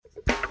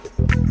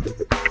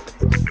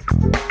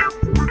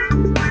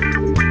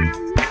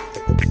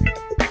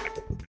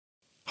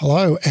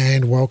Hello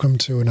and welcome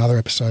to another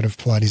episode of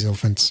Pilates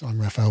Elephants.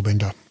 I'm Raphael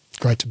Bender.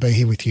 Great to be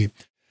here with you.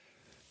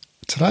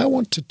 Today I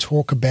want to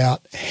talk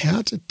about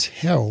how to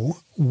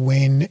tell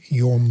when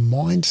your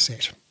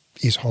mindset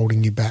is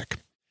holding you back.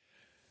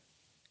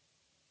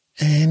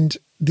 And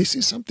this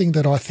is something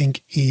that I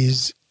think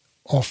is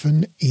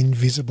often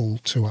invisible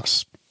to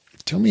us.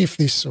 Tell me if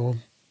this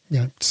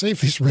see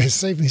if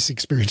this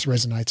experience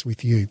resonates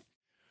with you.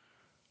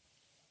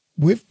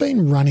 We've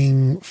been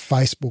running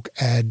Facebook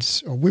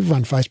ads, or we've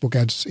run Facebook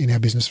ads in our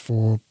business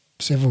for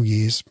several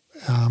years.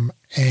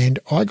 And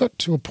I got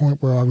to a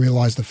point where I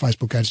realized the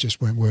Facebook ads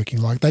just weren't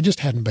working. Like they just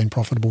hadn't been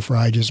profitable for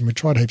ages, and we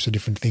tried heaps of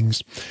different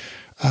things.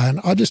 And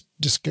I just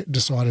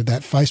decided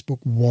that Facebook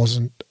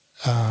wasn't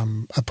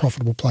a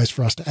profitable place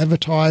for us to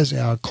advertise.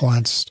 Our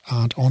clients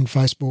aren't on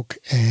Facebook,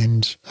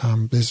 and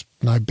there's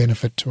no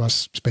benefit to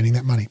us spending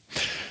that money.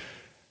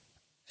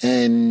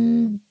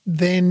 And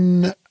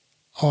then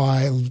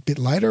a bit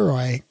later,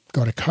 I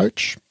got a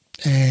coach,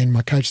 and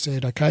my coach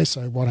said, okay,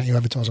 so why don't you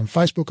advertise on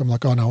Facebook? I'm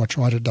like, oh no, I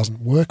tried, it doesn't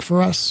work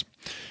for us.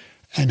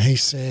 And he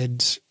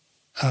said,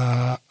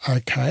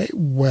 okay,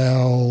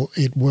 well,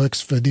 it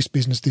works for this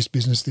business, this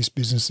business, this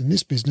business, and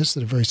this business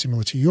that are very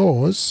similar to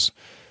yours.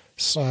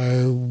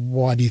 So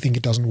why do you think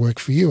it doesn't work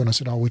for you? And I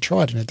said, oh, we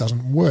tried and it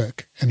doesn't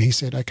work. And he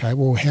said, okay,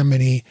 well, how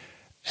many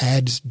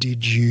ads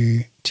did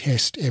you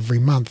test every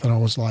month? And I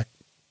was like,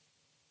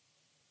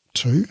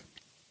 2.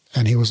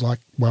 And he was like,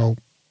 well,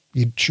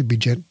 you should be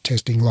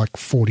testing like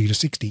 40 to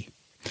 60.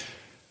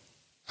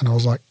 And I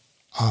was like,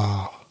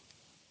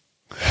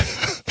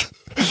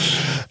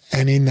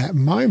 And in that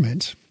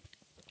moment,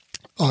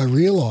 I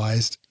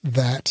realized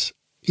that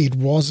it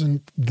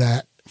wasn't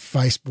that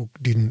Facebook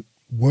didn't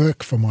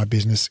work for my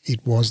business.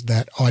 It was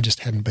that I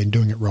just hadn't been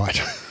doing it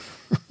right.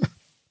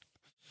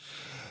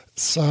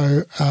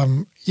 So,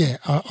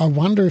 I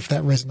wonder if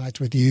that resonates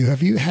with you.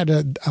 Have you had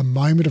a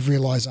moment of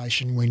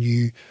realization when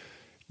you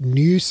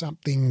knew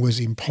something was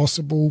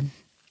impossible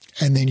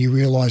and then you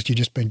realized you'd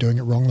just been doing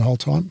it wrong the whole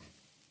time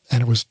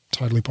and it was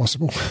totally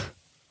possible?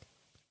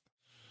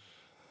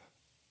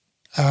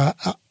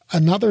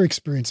 Another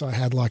experience I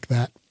had like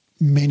that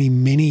many,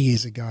 many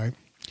years ago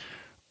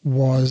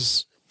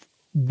was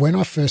when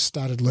I first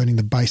started learning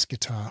the bass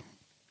guitar.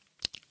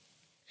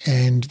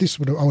 And I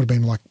would have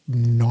been like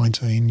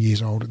 19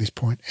 years old at this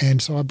point.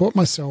 And so I bought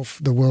myself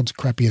the world's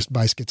crappiest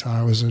bass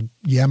guitar. It was a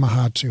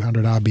Yamaha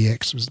 200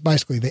 RBX. It was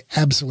basically the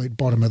absolute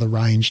bottom of the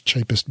range,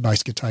 cheapest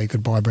bass guitar you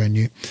could buy brand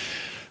new.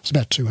 It was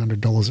about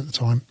 $200 at the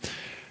time.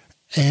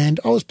 And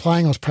I was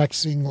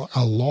practicing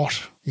a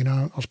lot,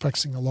 I was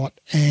practicing a lot.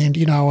 And,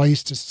 I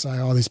used to say,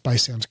 oh, this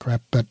bass sounds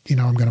crap, but,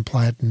 I'm going to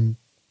play it and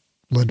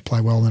learn to play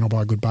well, and then I'll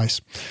buy a good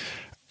bass.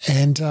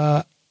 And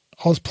I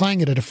was playing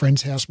it at a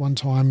friend's house one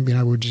time. We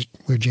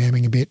were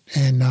jamming a bit,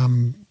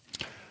 and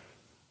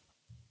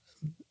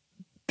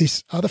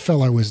this other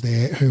fellow was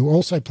there who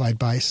also played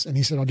bass, and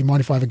he said, oh, do you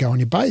mind if I ever go on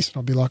your bass? And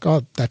I'd be like,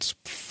 oh, that's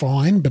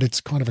fine, but it's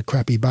kind of a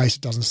crappy bass.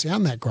 It doesn't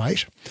sound that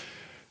great.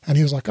 And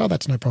he was like, oh,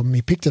 that's no problem.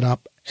 He picked it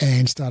up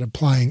and started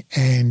playing,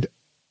 and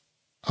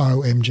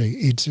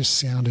OMG, it just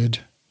sounded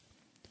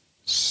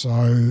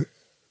so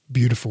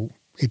beautiful.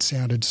 It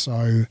sounded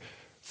so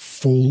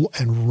full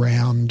and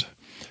round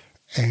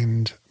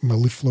and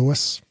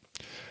mellifluous.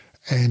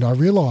 And I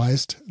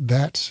realized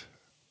that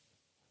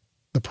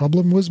the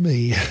problem was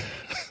me.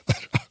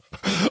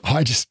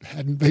 I just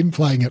hadn't been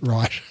playing it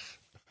right.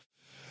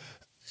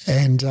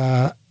 And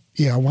I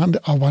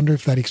wonder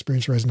if that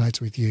experience resonates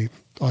with you.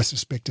 I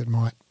suspect it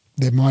might.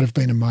 There might have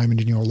been a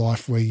moment in your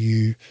life where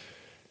you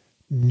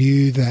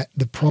knew that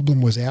the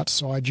problem was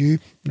outside you.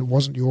 It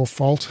wasn't your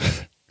fault.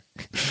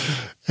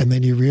 And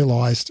then you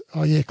realized,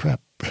 oh yeah, crap.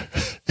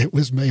 It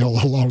was me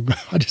all along.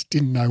 I just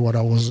didn't know what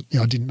I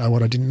didn't know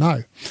what I didn't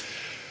know.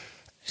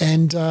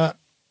 And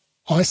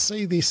I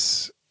see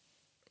this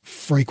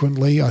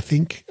frequently, I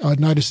think. I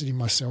notice it in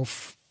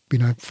myself,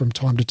 from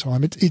time to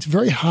time. It's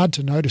very hard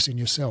to notice in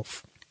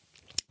yourself.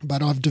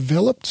 But I've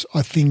developed,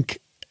 I think,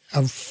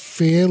 a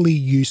fairly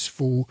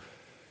useful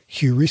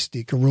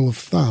heuristic, a rule of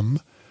thumb,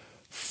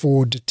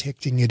 for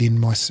detecting it in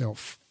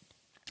myself.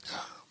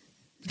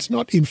 It's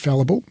not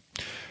infallible,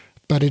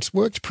 but it's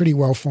worked pretty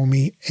well for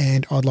me,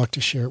 and I'd like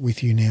to share it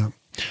with you now.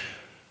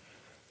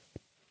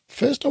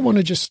 First, I want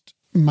to just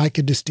make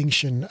a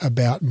distinction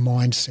about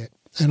mindset.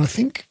 And I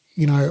think,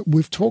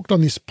 we've talked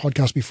on this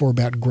podcast before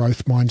about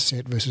growth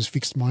mindset versus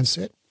fixed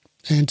mindset.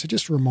 And to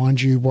just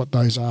remind you what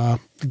those are,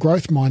 the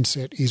growth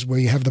mindset is where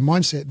you have the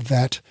mindset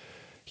that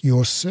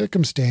your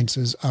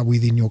circumstances are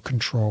within your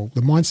control.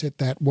 The mindset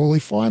that, well,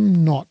 if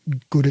I'm not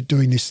good at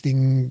doing this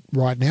thing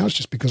right now, it's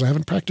just because I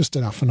haven't practiced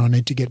enough and I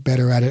need to get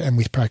better at it. And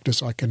with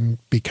practice, I can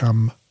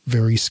become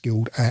very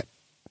skilled at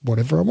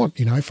whatever I want.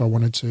 If I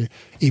wanted to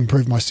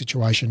improve my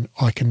situation,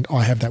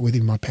 I have that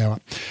within my power.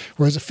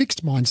 Whereas a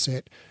fixed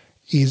mindset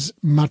is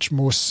much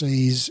more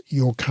sees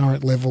your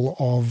current level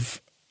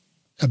of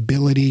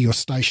ability, your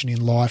station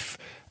in life,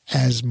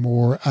 as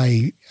more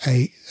a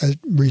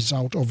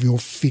result of your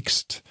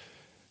fixed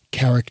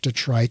character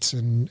traits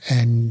and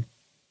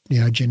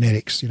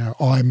genetics.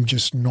 I'm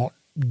just not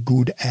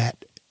good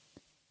at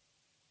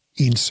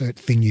insert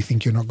thing you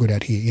think you're not good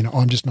at here. You know,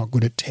 I'm just not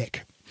good at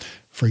tech,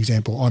 for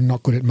example. I'm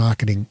not good at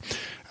marketing.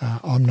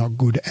 I'm not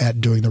good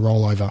at doing the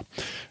rollover.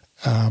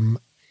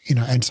 You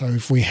know, and so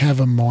if we have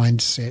a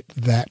mindset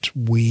that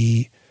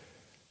we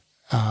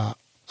are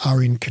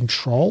in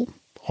control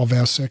of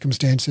our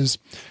circumstances,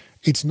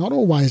 it's not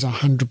always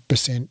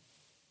 100%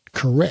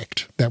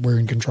 correct that we're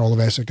in control of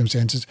our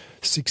circumstances.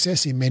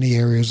 Success in many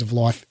areas of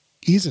life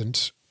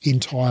isn't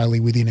entirely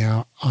within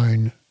our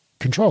own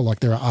control. Like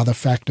there are other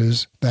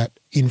factors that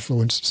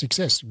influence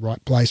success: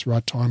 right place,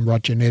 right time,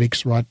 right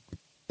genetics, right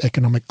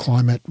economic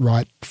climate,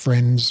 right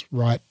friends,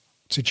 right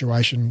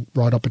situation,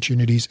 right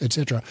opportunities,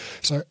 etc.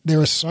 So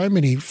there are so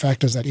many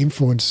factors that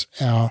influence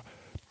our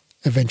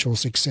eventual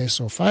success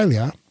or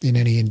failure in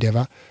any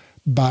endeavor,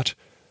 but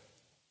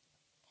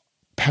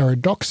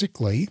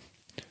paradoxically,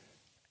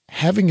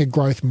 having a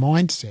growth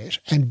mindset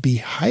and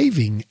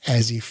behaving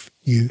as if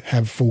you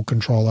have full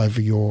control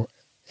over your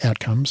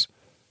outcomes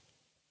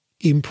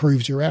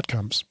improves your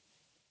outcomes.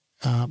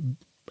 And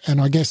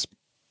I guess,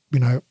 you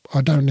know,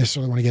 I don't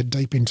necessarily want to get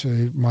deep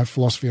into my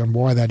philosophy on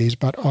why that is,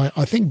 but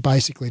I think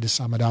basically, to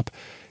sum it up,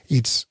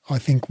 I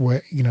think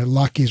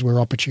luck is where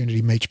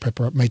opportunity meets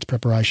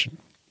preparation,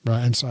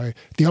 right? And so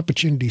the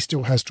opportunity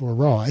still has to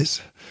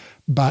arise,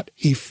 but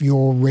if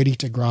you're ready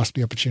to grasp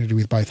the opportunity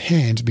with both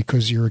hands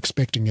because you're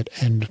expecting it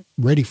and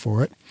ready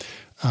for it,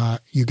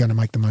 you're going to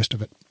make the most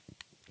of it.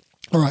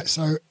 All right,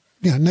 so,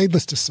 you know,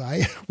 needless to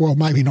say, well,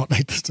 maybe not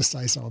needless to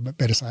say, so I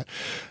better say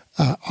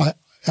it,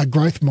 a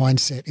growth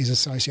mindset is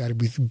associated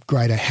with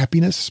greater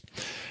happiness,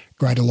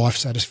 greater life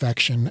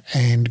satisfaction,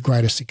 and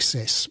greater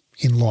success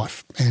in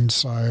life. And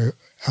so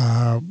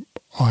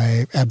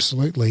I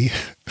absolutely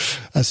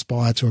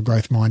aspire to a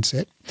growth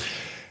mindset.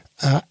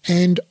 Now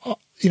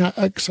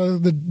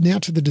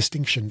to the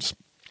distinctions.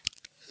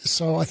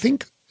 So I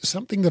think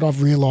something that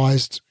I've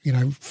realized, you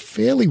know,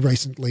 fairly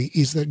recently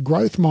is that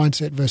growth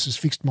mindset versus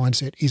fixed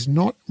mindset is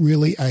not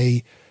really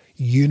a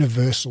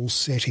universal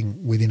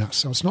setting within us.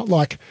 So it's not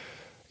like,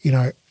 you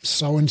know,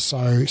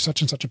 so-and-so, such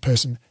and such a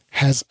person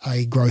has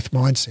a growth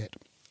mindset.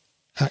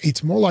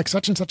 It's more like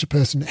such and such a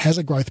person has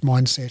a growth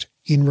mindset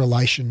in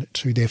relation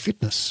to their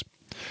fitness.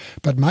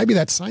 But maybe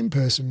that same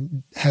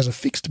person has a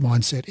fixed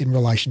mindset in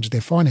relation to their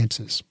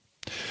finances.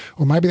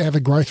 Or maybe they have a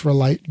growth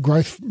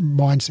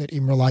mindset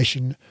in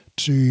relation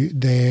to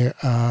their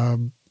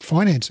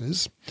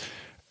finances,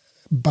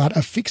 but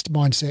a fixed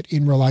mindset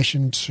in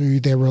relation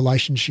to their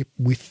relationship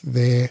with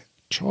their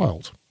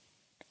child.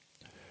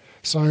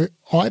 So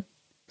I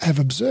have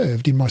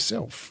observed in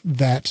myself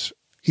that,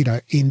 you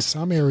know, in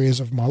some areas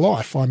of my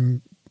life,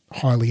 I'm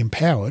highly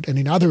empowered, and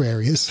in other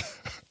areas,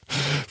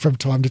 from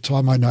time to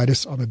time, I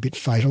notice I'm a bit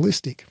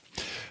fatalistic.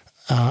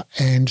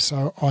 And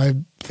so I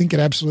think it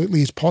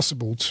absolutely is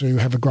possible to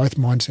have a growth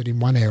mindset in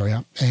one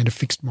area and a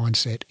fixed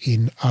mindset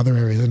in other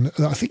areas. And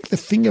I think the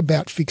thing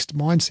about fixed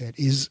mindset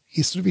is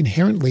sort of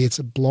inherently it's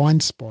a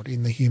blind spot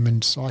in the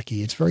human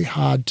psyche. It's very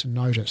hard to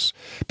notice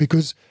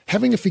because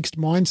having a fixed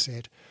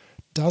mindset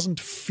doesn't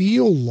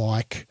feel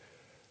like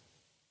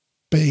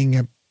being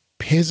a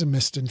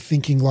pessimist and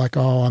thinking like,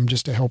 oh, I'm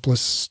just a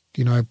helpless,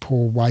 you know,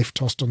 poor waif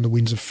tossed on the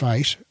winds of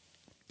fate.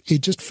 It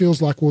just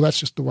feels like, well, that's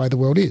just the way the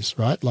world is,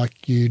 right?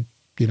 Like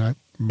you know,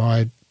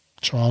 my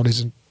child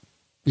is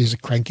a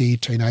cranky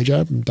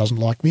teenager and doesn't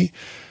like me.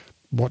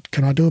 What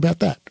can I do about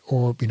that?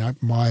 Or, you know,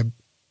 my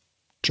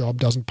job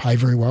doesn't pay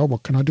very well.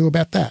 What can I do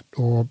about that?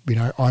 Or, you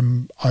know,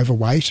 I'm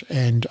overweight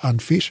and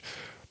unfit,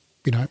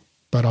 you know,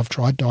 but I've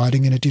tried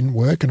dieting and it didn't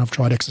work, and I've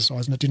tried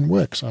exercise and it didn't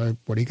work. So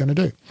what are you going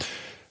to do?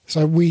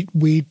 So we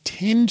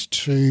tend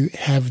to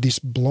have this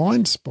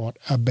blind spot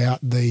about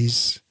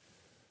these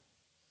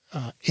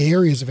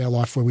areas of our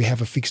life where we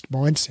have a fixed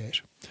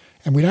mindset,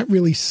 and we don't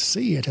really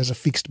see it as a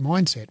fixed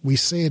mindset. We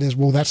see it as,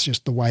 well, that's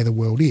just the way the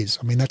world is.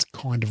 I mean, that's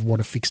kind of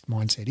what a fixed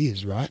mindset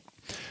is, right?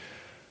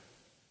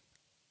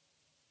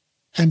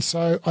 And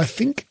so I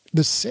think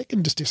the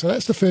second distinction, so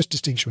that's the first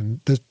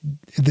distinction, that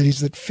is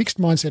that fixed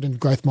mindset and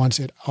growth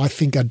mindset, I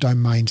think, are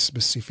domain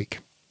specific.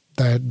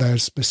 They're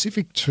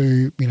specific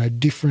to, you know,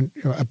 different,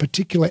 a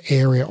particular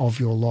area of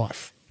your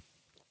life.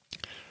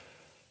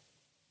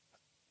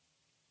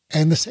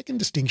 And the second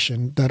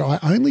distinction that I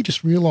only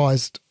just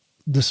realized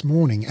this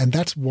morning, and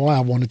that's why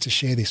I wanted to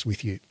share this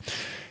with you,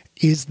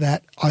 is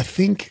that I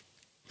think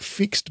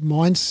fixed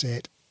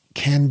mindset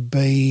can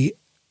be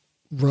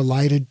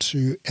related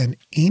to an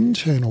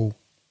internal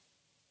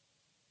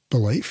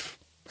belief,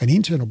 an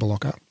internal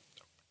blocker,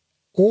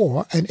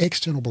 or an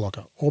external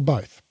blocker, or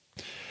both.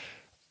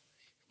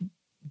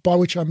 By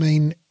which I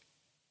mean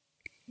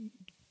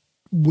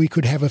we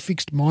could have a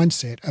fixed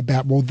mindset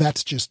about, well,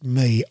 that's just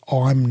me.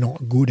 I'm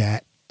not good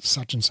at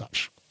such and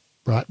such,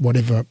 right?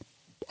 Whatever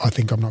I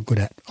think I'm not good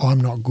at. I'm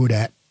not good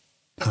at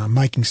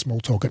making small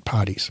talk at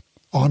parties.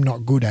 I'm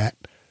not good at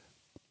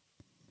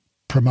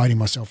promoting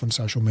myself on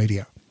social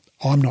media.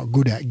 I'm not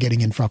good at getting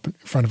in front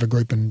of a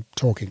group and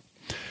talking.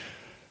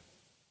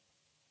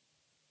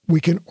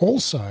 We can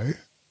also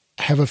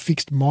have a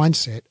fixed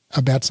mindset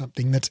about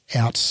something that's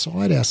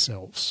outside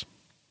ourselves.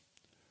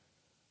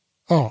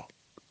 oh,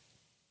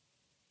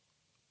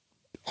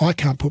 I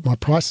can't put my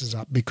prices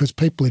up because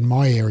people in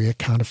my area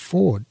can't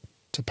afford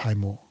to pay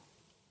more.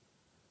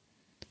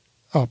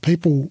 Oh,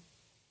 people,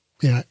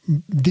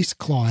 this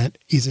client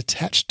is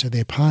attached to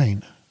their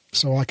pain,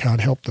 so I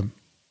can't help them.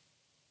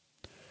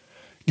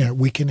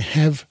 We can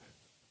have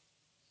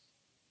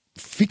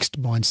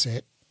fixed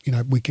mindset.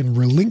 We can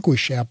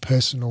relinquish our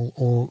personal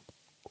or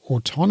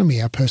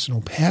autonomy, our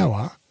personal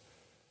power,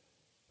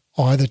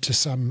 either to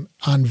some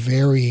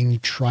unvarying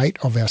trait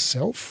of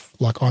ourself,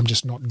 like I'm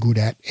just not good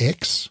at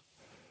X,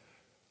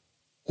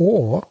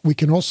 or we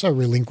can also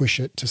relinquish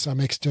it to some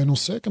external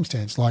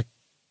circumstance, like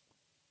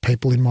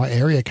people in my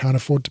area can't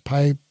afford to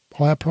pay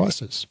higher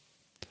prices.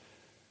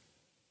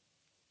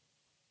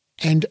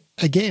 And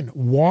again,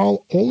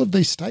 while all of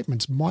these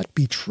statements might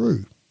be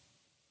true,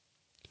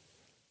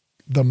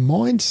 the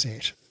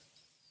mindset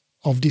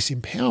of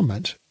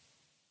disempowerment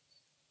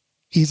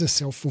is a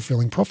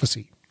self-fulfilling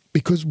prophecy.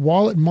 Because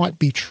while it might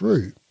be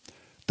true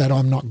that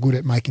I'm not good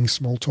at making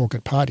small talk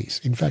at parties,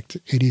 in fact,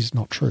 it is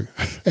not true.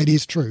 It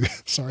is true.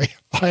 Sorry,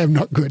 I am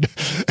not good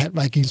at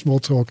making small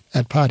talk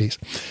at parties.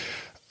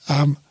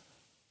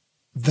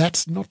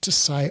 That's not to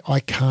say I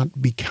can't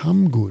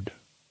become good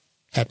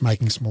at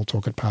making small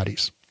talk at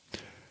parties.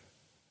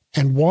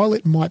 And while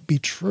it might be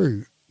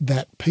true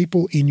that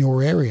people in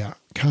your area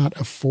can't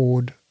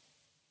afford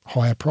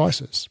higher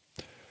prices,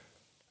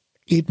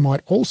 it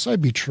might also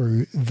be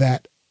true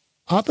that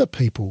other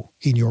people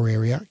in your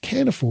area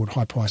can afford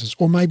high prices,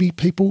 or maybe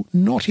people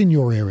not in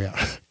your area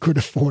could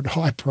afford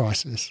high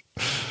prices.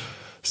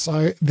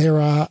 So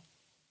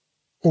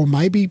or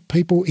maybe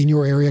people in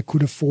your area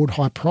could afford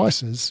high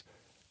prices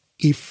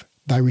if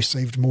they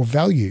received more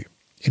value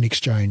in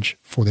exchange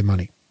for their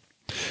money.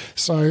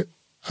 So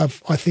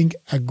I think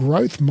a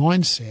growth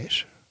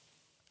mindset,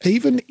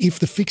 even if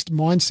the fixed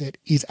mindset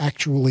is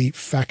actually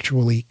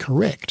factually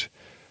correct,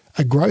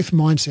 a growth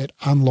mindset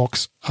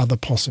unlocks other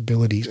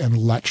possibilities and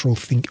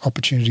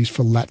opportunities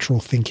for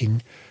lateral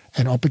thinking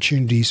and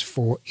opportunities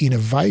for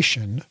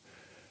innovation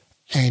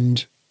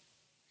and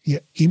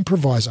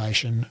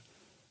improvisation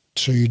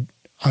to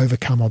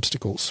overcome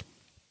obstacles.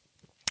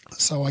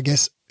 So I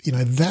guess,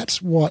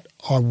 that's what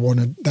I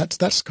wanted.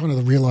 That's kind of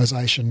the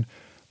realization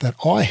that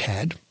I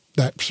had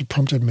that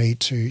prompted me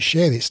to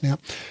share this. Now,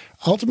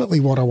 ultimately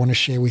what I want to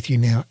share with you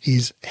now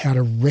is how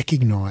to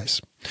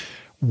recognize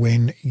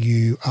when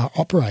you are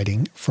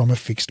operating from a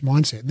fixed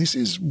mindset. This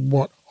is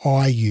what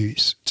I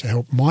use to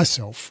help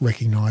myself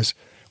recognize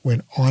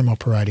when I'm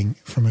operating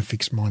from a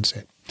fixed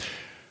mindset.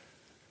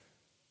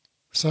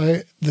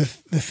 So the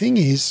thing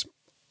is,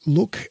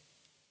 look,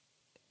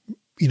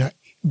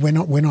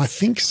 when I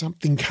think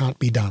something can't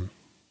be done,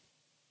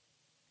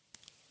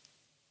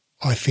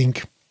 I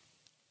think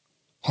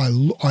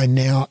I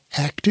now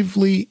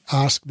actively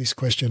ask this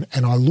question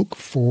and I look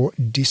for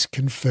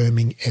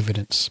disconfirming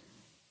evidence.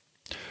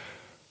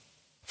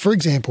 For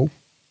example,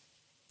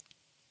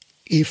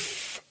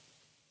 if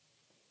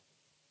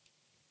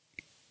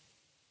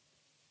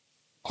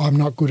I'm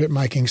not good at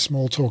making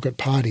small talk at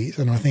parties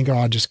and I think,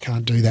 I just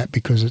can't do that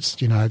because it's,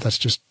 that's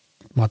just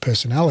my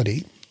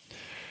personality.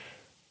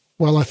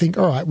 Well, I think,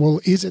 all right, well,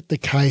 is it the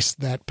case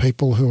that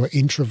people who are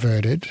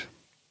introverted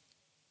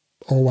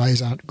always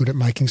aren't good at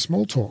making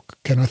small talk?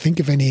 Can I think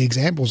of any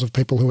examples of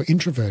people who are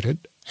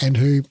introverted and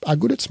who are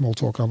good at small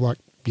talk? I'm like,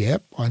 yeah,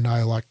 I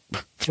know like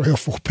 3 or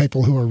 4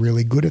 people who are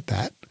really good at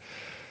that.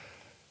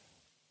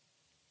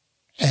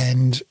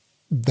 And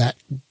that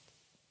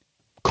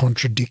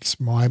contradicts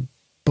my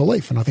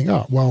belief. And I think,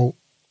 oh, well,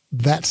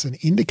 that's an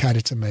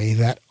indicator to me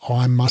that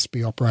I must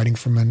be operating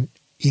from an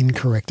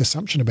incorrect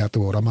assumption about the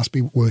world. I must be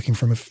working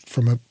from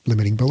a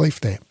limiting belief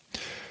there.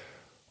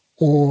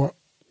 Or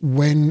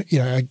when,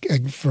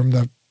 from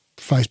the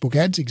Facebook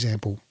ads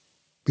example,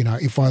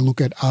 if I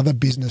look at other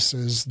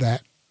businesses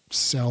that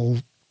sell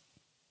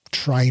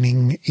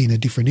training in a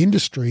different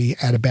industry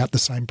at about the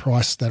same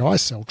price that I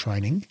sell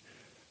training,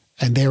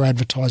 and they're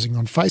advertising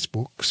on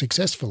Facebook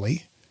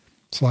successfully,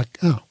 it's like,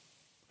 oh.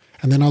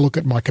 And then I look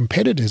at my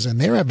competitors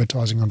and they're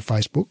advertising on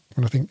Facebook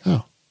and I think,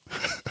 oh.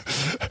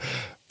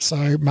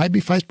 So maybe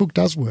Facebook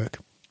does work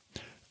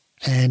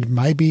and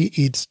maybe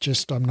it's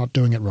just I'm not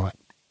doing it right.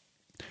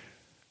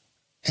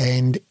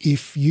 And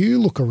if you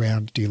look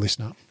around, dear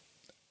listener,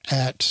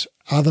 at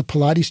other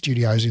Pilates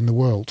studios in the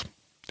world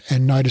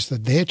and notice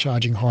that they're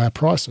charging higher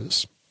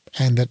prices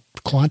and that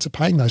clients are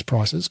paying those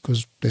prices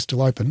because they're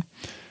still open,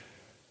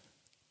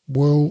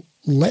 well,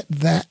 let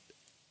that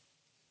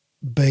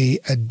be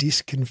a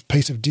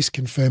piece of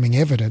disconfirming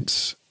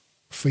evidence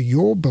for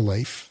your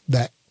belief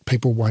that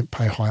people won't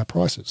pay higher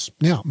prices.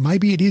 Now,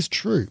 maybe it is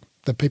true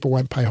that people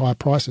won't pay higher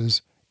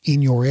prices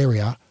in your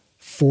area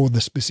for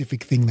the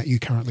specific thing that you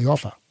currently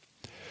offer.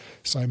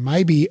 So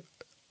maybe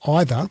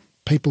either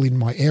people in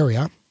my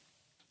area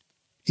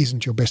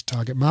isn't your best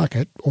target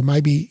market, or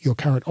maybe your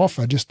current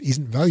offer just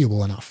isn't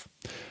valuable enough.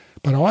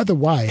 But either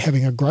way,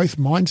 having a growth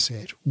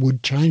mindset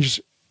would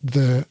change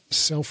the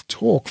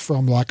self-talk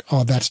from like,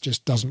 oh, that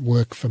just doesn't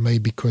work for me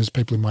because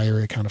people in my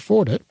area can't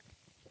afford it,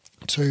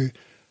 to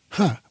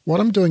what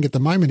I'm doing at the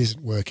moment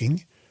isn't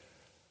working.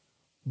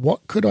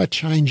 What could I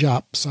change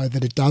up so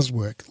that it does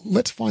work?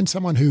 Let's find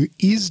someone who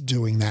is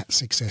doing that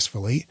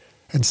successfully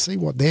and see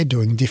what they're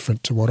doing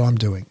different to what I'm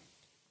doing.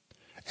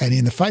 And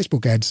in the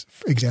Facebook ads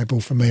example,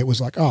 for me, it was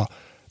like,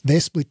 they're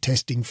split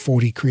testing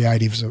 40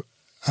 creatives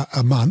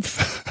a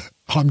month.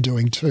 I'm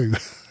doing 2.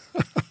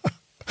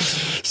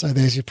 So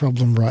there's your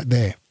problem right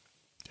there.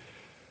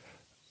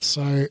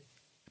 So,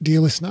 dear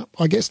listener,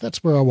 I guess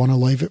that's where I want to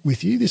leave it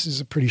with you. This is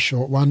a pretty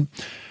short one.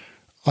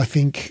 I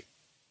think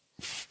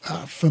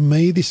for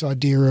me, this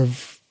idea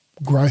of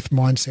growth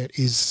mindset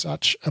is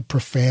such a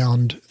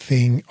profound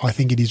thing. I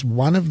think it is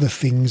one of the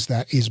things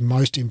that is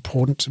most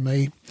important to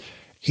me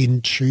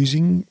in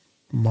choosing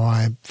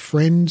my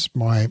friends,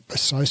 my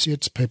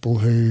associates, people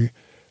who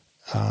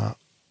I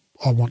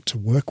want to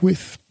work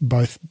with,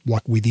 both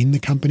like within the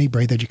company,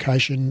 Breathe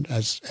Education,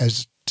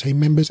 as team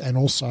members and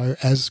also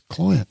as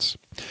clients.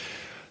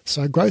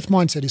 So growth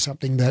mindset is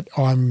something that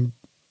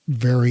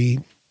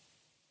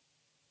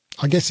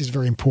is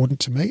very important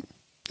to me.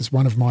 It's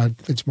one of my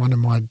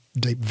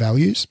deep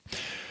values.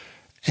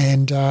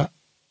 And I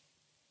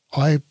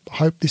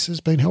hope this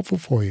has been helpful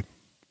for you.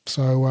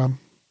 So I'm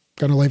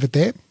going to leave it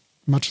there.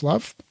 Much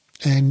love,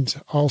 and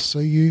I'll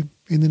see you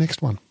in the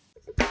next one.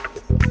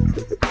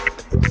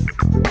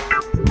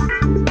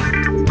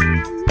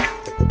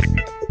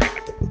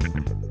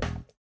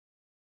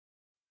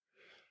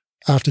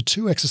 After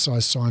 2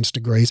 exercise science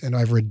degrees and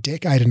over a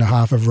decade and a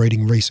half of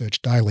reading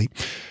research daily,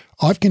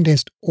 I've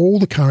condensed all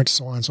the current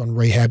science on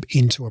rehab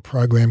into a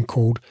program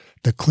called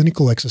the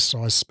Clinical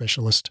Exercise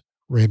Specialist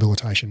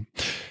Rehabilitation.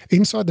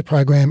 Inside the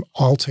program,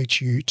 I'll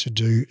teach you to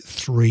do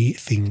 3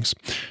 things.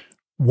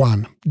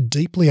 1,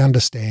 deeply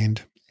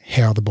understand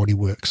how the body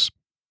works.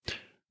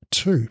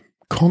 2,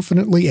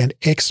 confidently and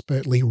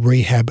expertly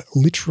rehab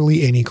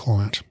literally any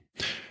client.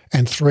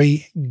 And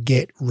 3,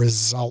 get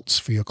results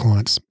for your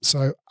clients.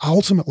 So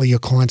ultimately your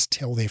clients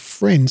tell their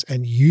friends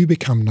and you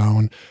become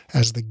known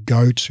as the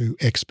go-to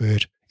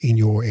expert in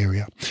your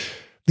area.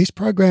 This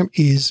program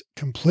is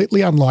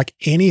completely unlike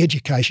any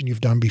education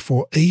you've done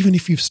before, even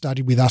if you've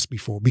studied with us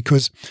before,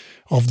 because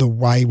of the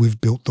way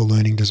we've built the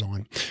learning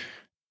design.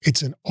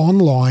 It's an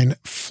online,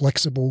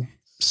 flexible,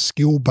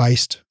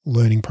 skill-based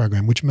learning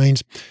program, which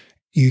means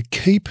you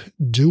keep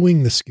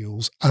doing the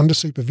skills under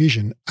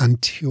supervision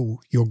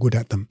until you're good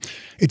at them.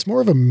 It's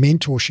more of a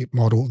mentorship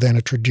model than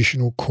a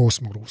traditional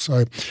course model.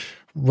 So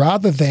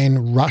rather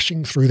than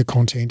rushing through the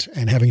content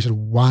and having sort of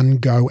one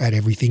go at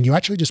everything, you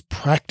actually just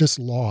practice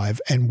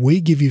live and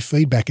we give you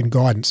feedback and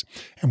guidance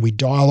and we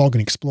dialogue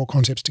and explore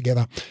concepts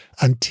together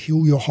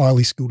until you're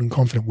highly skilled and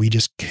confident. We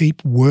just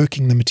keep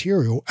working the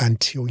material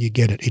until you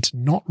get it. It's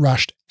not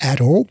rushed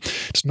at all.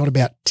 It's not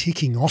about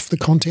ticking off the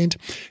content.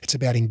 It's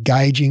about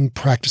engaging,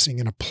 practicing,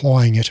 and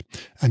applying it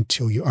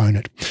until you own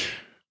it.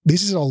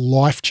 This is a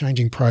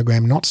life-changing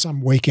program, not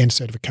some weekend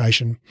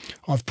certification.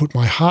 I've put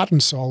my heart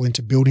and soul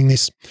into building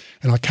this,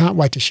 and I can't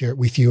wait to share it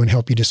with you and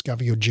help you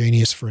discover your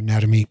genius for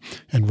anatomy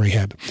and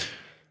rehab.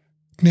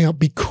 Now,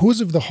 because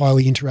of the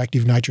highly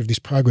interactive nature of this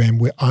program,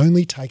 we're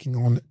only taking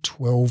on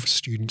 12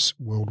 students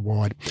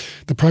worldwide.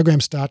 The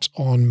program starts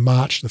on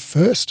March the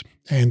 1st,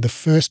 and the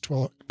first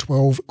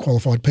 12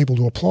 qualified people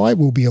to apply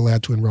will be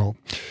allowed to enroll.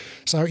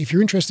 So if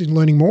you're interested in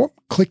learning more,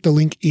 click the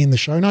link in the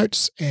show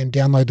notes and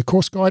download the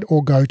course guide,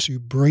 or go to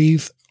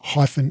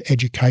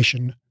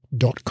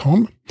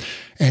breathe-education.com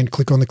and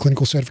click on the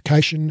clinical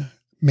certification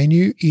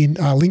menu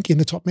link in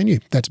the top menu.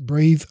 That's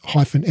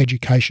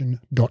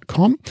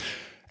breathe-education.com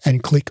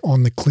and click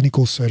on the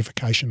clinical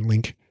certification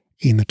link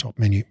in the top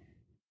menu.